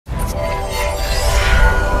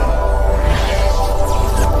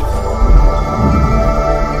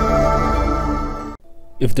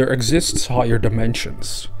If there exists higher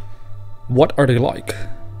dimensions, what are they like?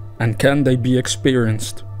 And can they be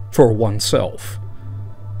experienced for oneself?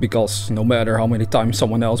 Because no matter how many times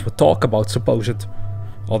someone else would talk about supposed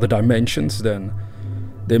other dimensions, then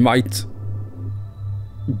they might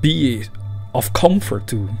be of comfort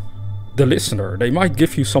to the listener. They might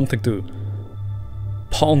give you something to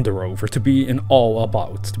ponder over, to be in awe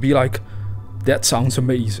about, to be like, that sounds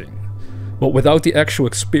amazing. But without the actual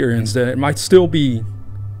experience, then it might still be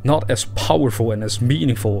not as powerful and as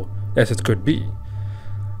meaningful as it could be.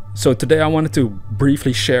 So today I wanted to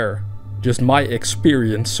briefly share just my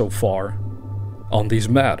experience so far on these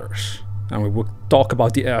matters. And we will talk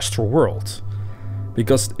about the astral world,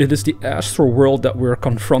 because it is the astral world that we're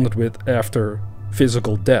confronted with after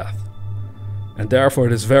physical death. And therefore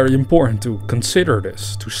it is very important to consider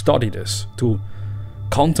this, to study this, to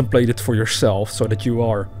contemplate it for yourself, so that you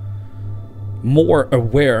are more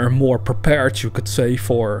aware, more prepared, you could say,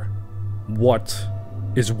 for what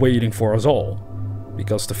is waiting for us all.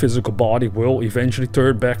 Because the physical body will eventually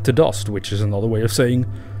turn back to dust, which is another way of saying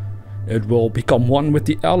it will become one with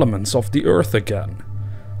the elements of the earth again.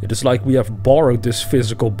 It is like we have borrowed this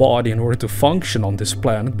physical body in order to function on this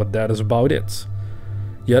planet, but that is about it.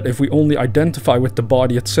 Yet if we only identify with the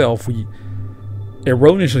body itself, we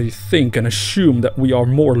erroneously think and assume that we are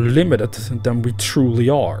more limited than we truly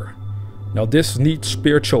are. Now this needs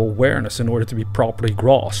spiritual awareness in order to be properly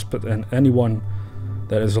grasped, and anyone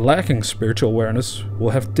that is lacking spiritual awareness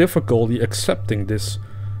will have difficulty accepting this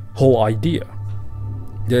whole idea.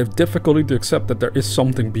 They have difficulty to accept that there is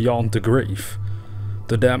something beyond the grave.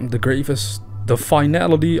 To them, the grave is the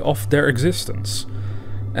finality of their existence.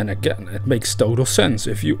 And again, it makes total sense.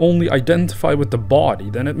 If you only identify with the body,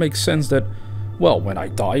 then it makes sense that, well, when I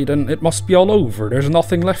die, then it must be all over. There's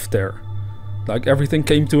nothing left there. Like everything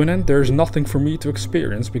came to an end, there's nothing for me to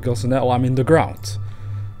experience because now I'm in the ground.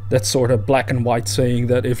 That sort of black and white saying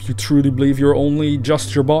that if you truly believe you're only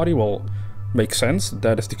just your body, well, makes sense.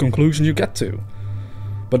 That is the conclusion you get to.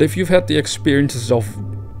 But if you've had the experiences of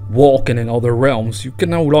walking in other realms, you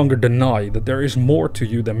can no longer deny that there is more to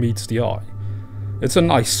you than meets the eye. It's a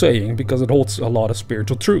nice saying because it holds a lot of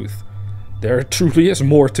spiritual truth. There truly is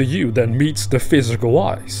more to you than meets the physical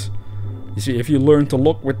eyes. You see, if you learn to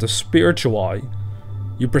look with the spiritual eye,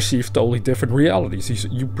 you perceive totally different realities.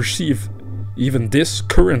 You perceive even this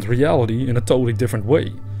current reality in a totally different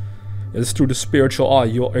way. It is through the spiritual eye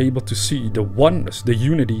you are able to see the oneness, the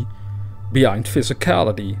unity behind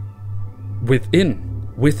physicality,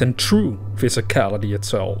 within true physicality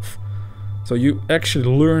itself. So you actually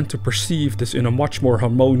learn to perceive this in a much more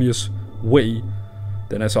harmonious way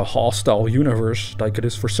than as a hostile universe like it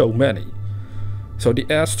is for so many. So the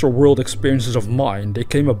astral world experiences of mind, they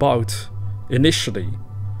came about initially.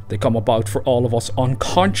 They come about for all of us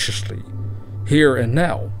unconsciously, here and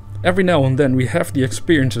now. Every now and then we have the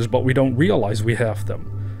experiences, but we don't realize we have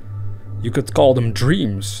them. You could call them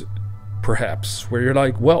dreams, perhaps, where you're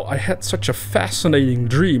like, well, I had such a fascinating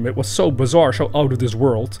dream. It was so bizarre, so out of this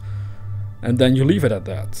world. And then you leave it at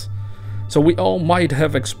that. So we all might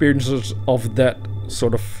have experiences of that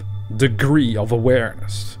sort of degree of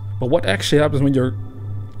awareness. But what actually happens when you're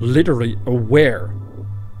literally aware?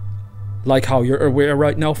 Like how you're aware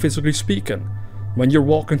right now, physically speaking. When you're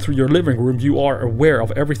walking through your living room, you are aware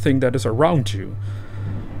of everything that is around you.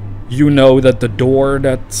 You know that the door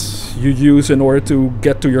that you use in order to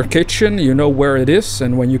get to your kitchen, you know where it is,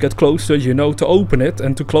 and when you get close to it, you know to open it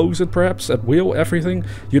and to close it perhaps at will, everything.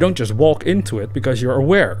 You don't just walk into it because you're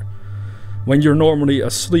aware. When you're normally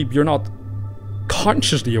asleep, you're not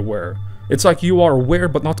consciously aware. It's like you are aware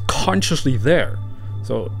but not consciously there.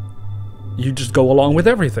 So you just go along with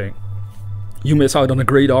everything. You miss out on a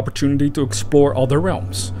great opportunity to explore other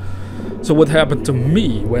realms. So what happened to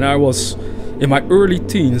me when I was in my early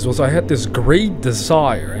teens was I had this great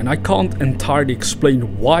desire, and I can't entirely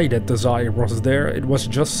explain why that desire was there. It was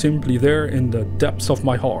just simply there in the depths of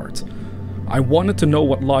my heart. I wanted to know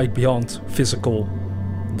what lied beyond physical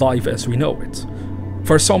life as we know it.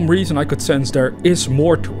 For some reason I could sense there is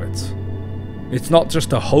more to it. It's not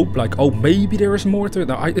just a hope like, oh, maybe there is more to it.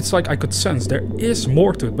 No, it's like I could sense there is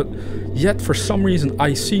more to it, but yet for some reason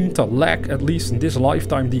I seem to lack, at least in this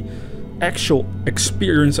lifetime, the actual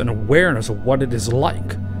experience and awareness of what it is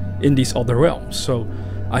like in these other realms. So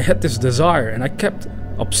I had this desire and I kept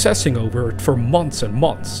obsessing over it for months and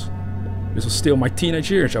months. This was still my teenage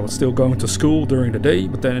years. I was still going to school during the day,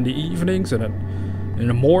 but then in the evenings and then in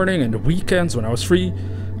the morning and the weekends when I was free,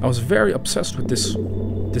 I was very obsessed with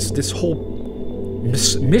this whole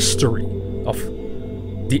mystery of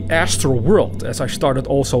the astral world. As I started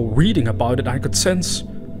also reading about it, I could sense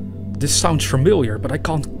this sounds familiar, but I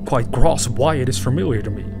can't quite grasp why it is familiar to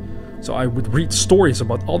me. So I would read stories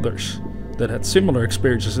about others that had similar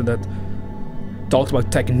experiences and that talked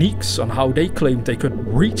about techniques on how they claimed they could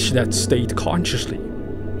reach that state consciously,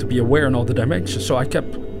 to be aware in all the dimensions. So I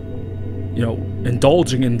kept,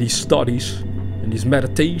 indulging in these studies and these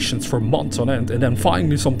meditations for months on end, and then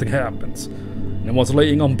finally something happens. And I was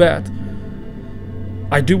laying on bed.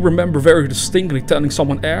 I do remember very distinctly telling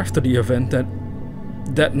someone after the event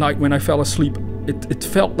that night when I fell asleep, it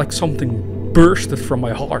felt like something bursted from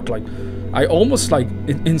my heart. Like, I almost, like,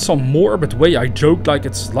 in some morbid way, I joked like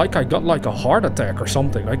it's like I got like a heart attack or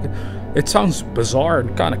something. Like, it sounds bizarre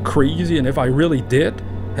and kind of crazy, and if I really did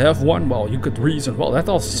have one, well, you could reason, well, that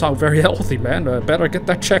doesn't sound very healthy, man. Better get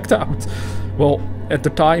that checked out. Well, at the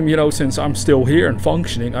time, since I'm still here and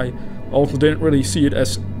functioning, I also didn't really see it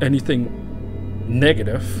as anything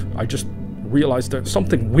negative. I just realized that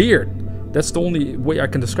something weird, that's the only way I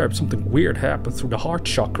can describe, something weird happened through the heart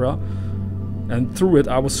chakra, and through it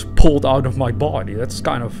I was pulled out of my body. That's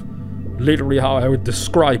kind of literally how I would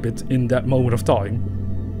describe it in that moment of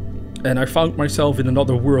time. And I found myself in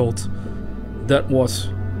another world that was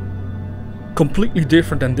completely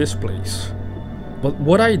different than this place. But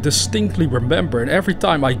what I distinctly remember, and every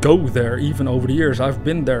time I go there, even over the years, I've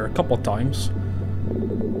been there a couple of times,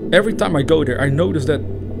 every time I go there, I notice that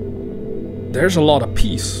there's a lot of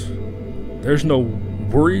peace. There's no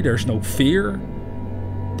worry, there's no fear,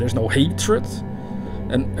 there's no hatred.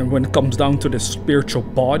 And when it comes down to this spiritual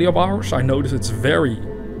body of ours, I notice it's very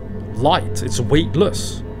light, it's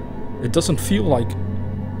weightless. It doesn't feel like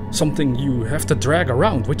something you have to drag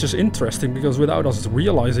around, which is interesting, because without us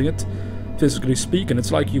realizing it, physically speaking,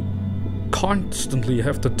 it's like you constantly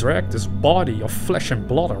have to drag this body of flesh and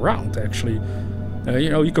blood around, actually.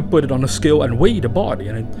 You could put it on a scale and weigh the body,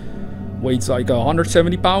 and it weighs like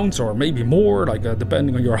 170 pounds or maybe more, like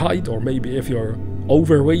depending on your height, or maybe if you're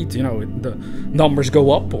overweight, the numbers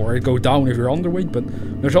go up or go down if you're underweight, but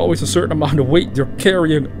there's always a certain amount of weight you're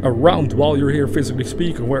carrying around while you're here, physically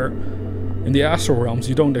speaking, where in the astral realms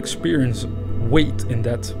you don't experience weight in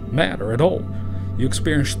that matter at all. You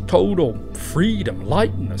experience total freedom,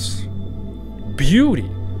 lightness, beauty.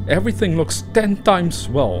 Everything looks 10 times,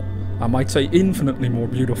 well, I might say infinitely more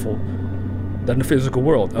beautiful than the physical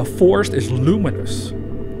world. A forest is luminous.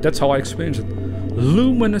 That's how I experience it.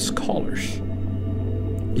 Luminous colors.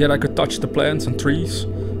 Yet I could touch the plants and trees,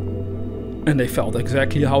 and they felt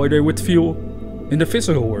exactly how they would feel in the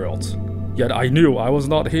physical world. Yet I knew I was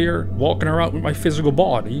not here walking around with my physical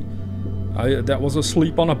body. That was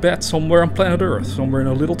asleep on a bed somewhere on planet Earth, somewhere in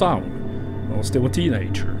a little town. I was still a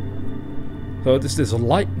teenager. So it's this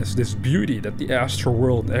lightness, this beauty that the astral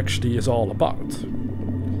world actually is all about.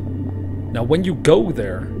 Now when you go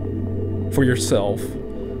there for yourself,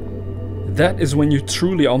 that is when you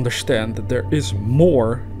truly understand that there is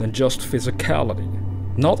more than just physicality.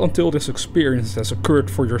 Not until this experience has occurred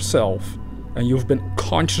for yourself and you've been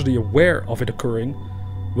consciously aware of it occurring,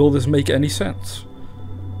 will this make any sense.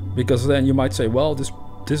 Because then you might say, well,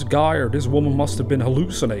 this guy or this woman must have been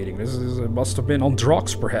hallucinating. This must have been on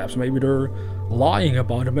drugs, perhaps. Maybe they're lying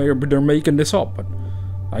about it. Maybe they're making this up. But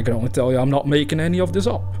I can only tell you I'm not making any of this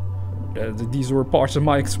up. These were parts of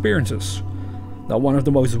my experiences. Now, one of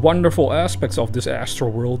the most wonderful aspects of this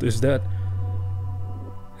astral world is that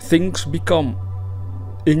things become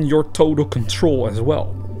in your total control as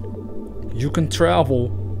well. You can travel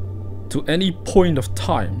to any point of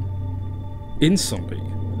time instantly.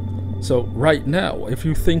 So right now, if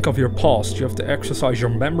you think of your past, you have to exercise your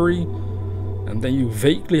memory, and then you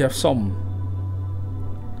vaguely have some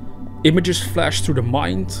images flash through the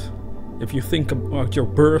mind. If you think about your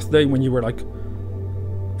birthday when you were like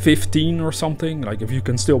 15 or something, like if you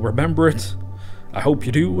can still remember it, I hope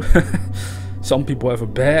you do. Some people have a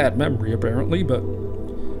bad memory apparently, but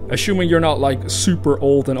assuming you're not like super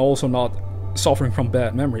old and also not suffering from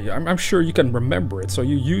bad memory, I'm sure you can remember it. So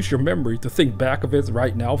you use your memory to think back of it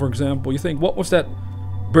right now. For example, you think, what was that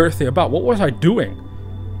birthday about? What was I doing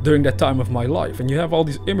during that time of my life? And you have all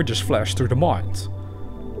these images flash through the mind.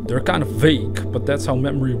 They're kind of vague, but that's how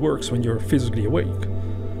memory works when you're physically awake.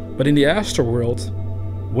 But in the astral world,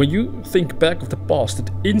 when you think back of the past, it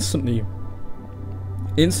instantly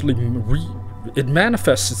it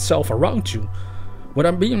manifests itself around you. What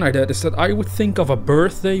I mean by that is that I would think of a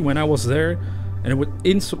birthday when I was there, and it would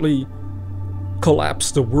instantly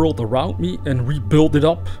collapse the world around me and rebuild it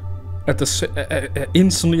up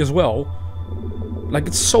instantly as well. Like,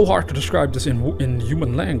 it's so hard to describe this in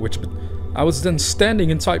human language, but I was then standing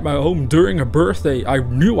inside my home during a birthday I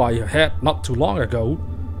knew I had not too long ago,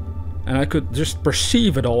 and I could just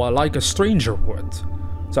perceive it all like a stranger would.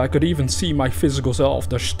 So I could even see my physical self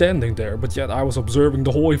there standing there, but yet I was observing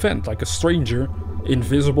the whole event like a stranger,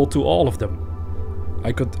 invisible to all of them.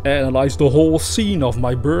 I could analyze the whole scene of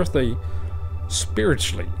my birthday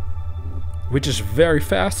spiritually, which is very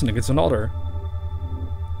fascinating. It's another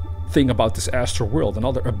thing about this astral world,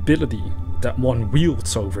 another ability that one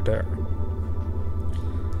wields over there.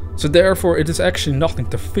 So therefore it is actually nothing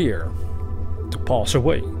to fear to pass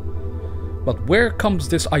away. But where comes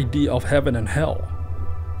this idea of heaven and hell?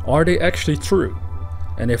 Are they actually true?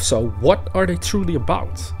 And if so, what are they truly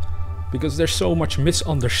about? Because there's so much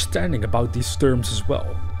misunderstanding about these terms as well.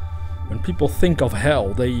 When people think of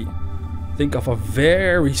hell, they think of a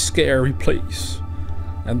very scary place.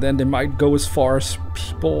 And then they might go as far as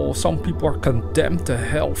some people are condemned to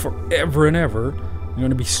hell forever and ever. You're going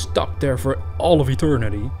to be stuck there for all of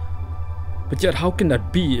eternity. But yet how can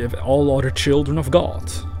that be if all are children of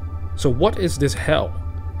God? So what is this hell?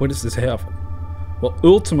 What is this heaven? Well,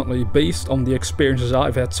 ultimately, based on the experiences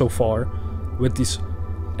I've had so far with these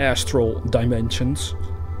astral dimensions,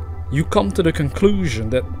 you come to the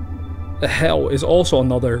conclusion that hell is also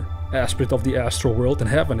another aspect of the astral world, and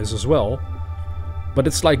heaven is as well. But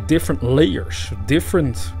it's like different layers,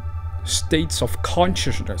 different states of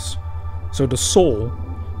consciousness. So the soul,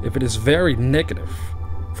 if it is very negative,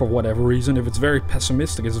 for whatever reason, if it's very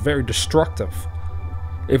pessimistic, it's very destructive.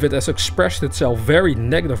 If it has expressed itself very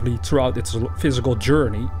negatively throughout its physical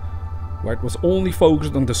journey, where it was only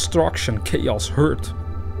focused on destruction, chaos, hurt,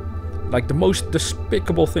 like the most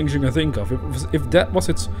despicable things you can think of, if that was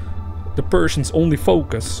the person's only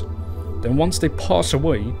focus, then once they pass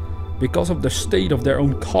away, because of the state of their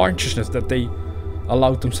own consciousness that they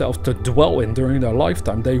allowed themselves to dwell in during their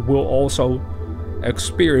lifetime, they will also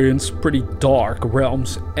experience pretty dark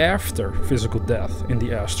realms after physical death in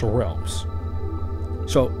the astral realms.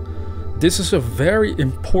 So this is a very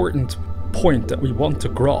important point that we want to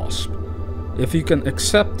grasp. If you can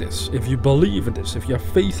accept this, if you believe in this, if you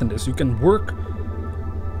have faith in this, you can work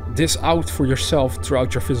this out for yourself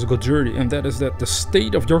throughout your physical journey, and that is that the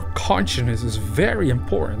state of your consciousness is very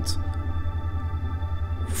important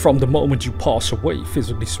from the moment you pass away,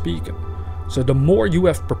 physically speaking. So the more you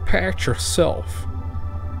have prepared yourself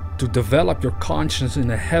to develop your consciousness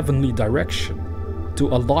in a heavenly direction, to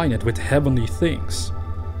align it with heavenly things,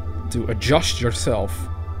 to adjust yourself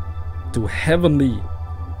to heavenly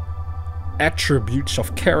attributes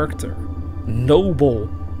of character, noble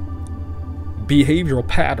behavioral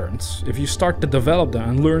patterns, if you start to develop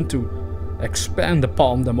them and learn to expand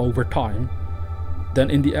upon them over time, then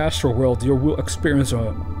in the astral world you will experience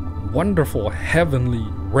a wonderful heavenly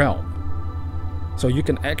realm. So you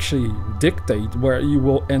can actually dictate where you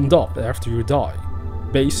will end up after you die,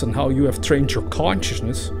 based on how you have trained your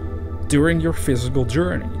consciousness during your physical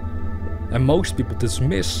journey. And most people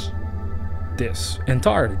dismiss this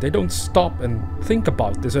entirely. They don't stop and think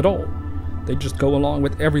about this at all. They just go along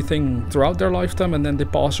with everything throughout their lifetime, and then they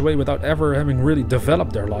pass away without ever having really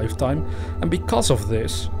developed their lifetime. And because of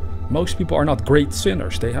this, most people are not great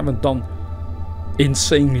sinners. They haven't done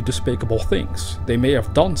insanely despicable things. They may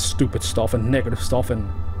have done stupid stuff and negative stuff and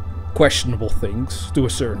questionable things to a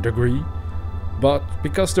certain degree, but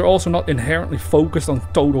because they're also not inherently focused on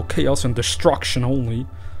total chaos and destruction only,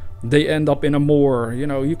 they end up in a more,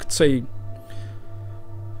 you could say,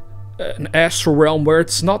 an astral realm where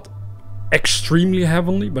it's not extremely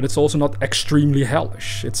heavenly, but it's also not extremely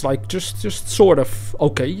hellish. It's like just sort of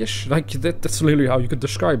okay-ish. Like that's literally how you could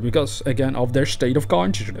describe it, because again, of their state of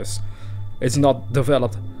consciousness. It's not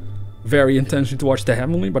developed very intentionally towards the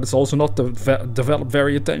heavenly, but it's also not developed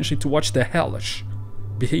very intentionally towards the hellish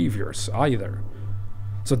behaviors either.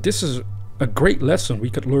 So this is a great lesson we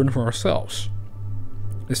could learn for ourselves,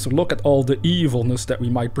 is to look at all the evilness that we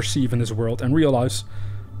might perceive in this world and realize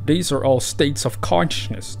these are all states of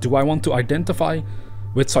consciousness. Do I want to identify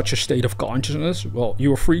with such a state of consciousness? Well,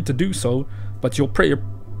 you are free to do so, but you'll pay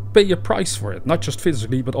a price for it, not just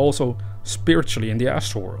physically, but also spiritually in the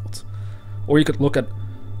astral world. Or you could look at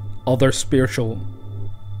other spiritual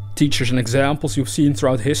teachers and examples you've seen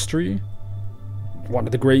throughout history. One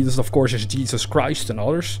of the greatest, of course, is Jesus Christ and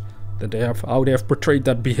others. How they have portrayed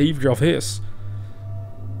that behavior of his.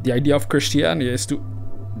 The idea of Christianity is to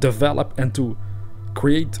develop and to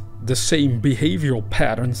create the same behavioral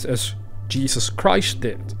patterns as Jesus Christ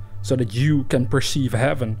did, so that you can perceive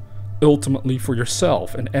heaven ultimately for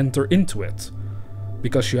yourself and enter into it,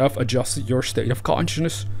 because you have adjusted your state of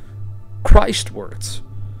consciousness Christwards.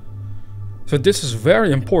 So this is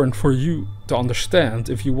very important for you to understand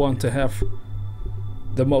if you want to have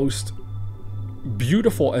the most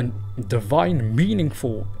beautiful and divine,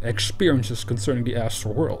 meaningful experiences concerning the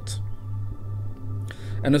astral world.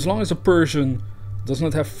 And as long as a person does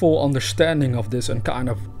not have full understanding of this and kind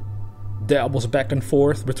of dabbles back and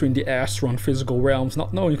forth between the astral and physical realms,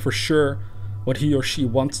 not knowing for sure what he or she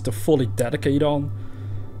wants to fully dedicate on.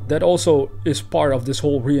 That also is part of this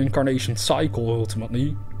whole reincarnation cycle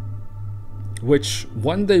ultimately, which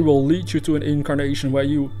one day will lead you to an incarnation where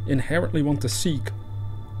you inherently want to seek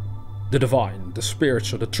the divine, the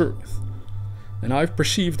spiritual, the truth. And I've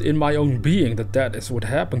perceived in my own being that that is what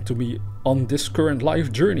happened to me on this current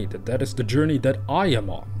life journey, that is the journey that I am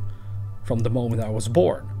on from the moment I was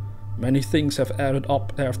born. Many things have added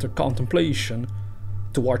up after contemplation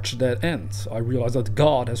towards that end. I realized that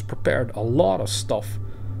God has prepared a lot of stuff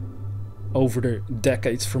over the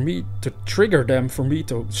decades for me to trigger them, for me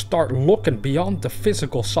to start looking beyond the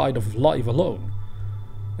physical side of life alone.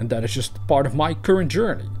 And that is just part of my current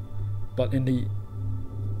journey. But in the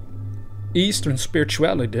Eastern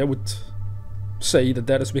spirituality, they would say that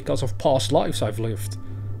that is because of past lives I've lived,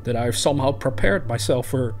 that I've somehow prepared myself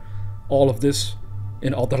for all of this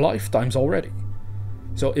in other lifetimes already.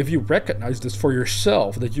 So if you recognize this for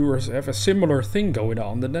yourself, that you have a similar thing going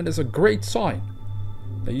on, then that is a great sign.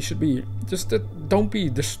 That you should be, just don't be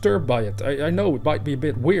disturbed by it. I know it might be a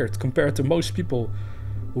bit weird compared to most people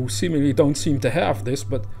who seemingly don't seem to have this,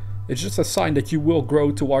 but it's just a sign that you will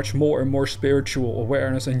grow towards more and more spiritual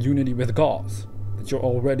awareness and unity with God. That you're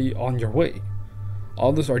already on your way.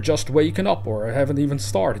 Others are just waking up or haven't even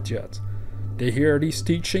started yet. They hear these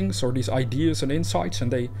teachings or these ideas and insights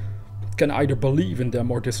and they can either believe in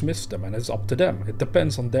them or dismiss them, and it's up to them. It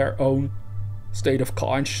depends on their own state of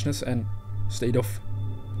consciousness and state of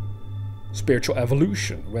spiritual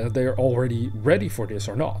evolution, whether they're already ready for this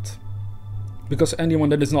or not. Because anyone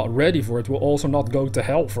that is not ready for it will also not go to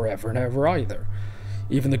hell forever and ever either.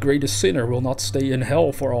 Even the greatest sinner will not stay in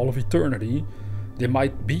hell for all of eternity. They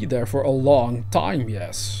might be there for a long time,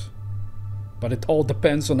 yes. But it all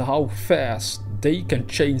depends on how fast they can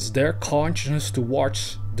change their consciousness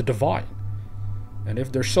towards the divine. And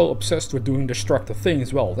if they're so obsessed with doing destructive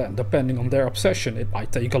things, well then, depending on their obsession, it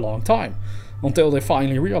might take a long time. Until they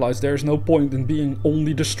finally realize there's no point in being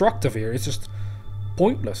only destructive here. It's just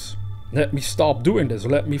pointless. Let me stop doing this.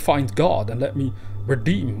 Let me find God and let me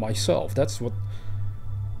redeem myself. That's what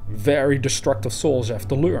very destructive souls have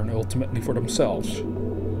to learn ultimately for themselves.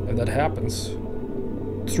 And that happens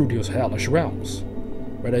through those hellish realms,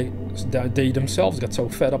 where they themselves get so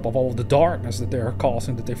fed up of all the darkness that they are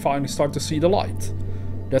causing that they finally start to see the light.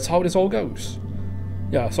 That's how this all goes.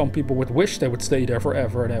 Yeah, some people would wish they would stay there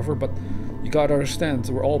forever and ever, but you gotta understand,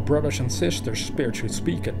 we're all brothers and sisters, spiritually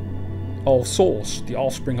speaking. All souls, the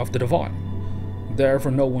offspring of the divine.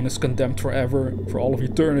 Therefore no one is condemned forever, for all of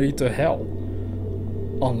eternity, to hell.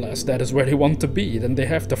 Unless that is where they want to be, then they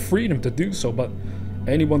have the freedom to do so, but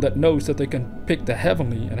anyone that knows that they can pick the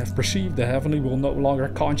heavenly and have perceived the heavenly will no longer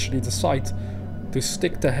consciously decide to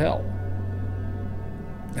stick to hell.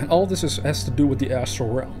 And all this has to do with the astral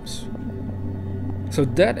realms. So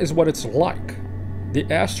that is what it's like.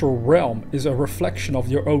 The astral realm is a reflection of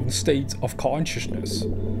your own state of consciousness.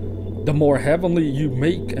 The more heavenly you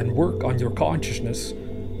make and work on your consciousness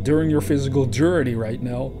during your physical journey right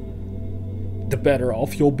now, the better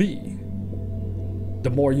off you'll be. The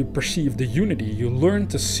more you perceive the unity, you learn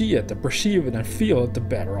to see it, to perceive it and feel it, the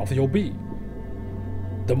better off you'll be.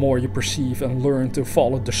 The more you perceive and learn to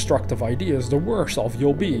follow destructive ideas, the worse off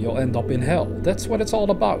you'll be. You'll end up in hell. That's what it's all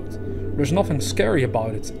about. There's nothing scary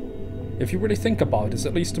about it. If you really think about it,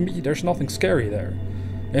 at least to me, there's nothing scary there.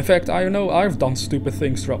 In fact, I know I've done stupid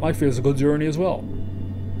things throughout my physical journey as well.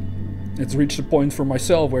 It's reached a point for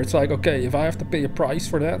myself where it's like, okay, if I have to pay a price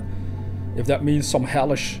for that, if that means some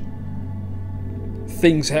hellish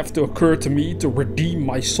things have to occur to me to redeem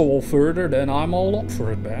my soul further, then I'm all up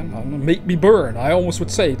for it, man. Make me burn. I almost would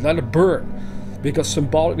say, let it burn. Because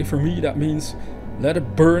symbolically for me, that means let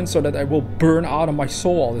it burn so that I will burn out of my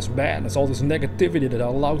soul all this madness, all this negativity that I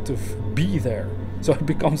allowed to be there. So it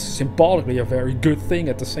becomes symbolically a very good thing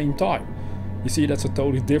at the same time. You see, that's a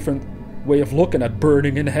totally different way of looking at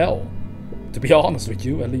burning in hell. To be honest with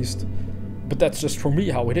you, at least. But that's just for me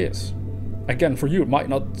how it is. Again, for you it might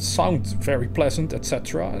not sound very pleasant,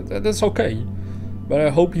 etc. That's okay. But I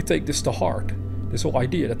hope you take this to heart. This whole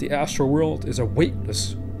idea that the astral world is a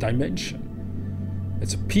weightless dimension.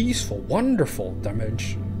 It's a peaceful, wonderful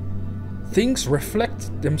dimension. Things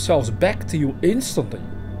reflect themselves back to you instantly,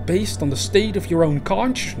 based on the state of your own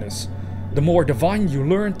consciousness. The more divine you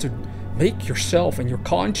learn to make yourself and your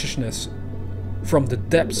consciousness from the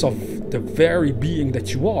depths of the very being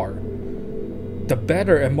that you are, the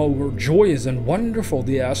better and more joyous and wonderful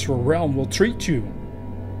the astral realm will treat you.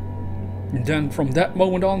 And then from that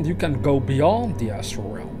moment on, you can go beyond the astral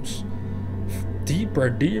realms. deeper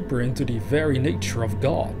and deeper into the very nature of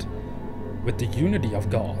God, with the unity of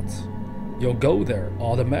God, you'll go there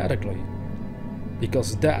automatically,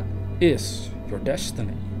 because that is your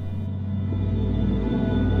destiny.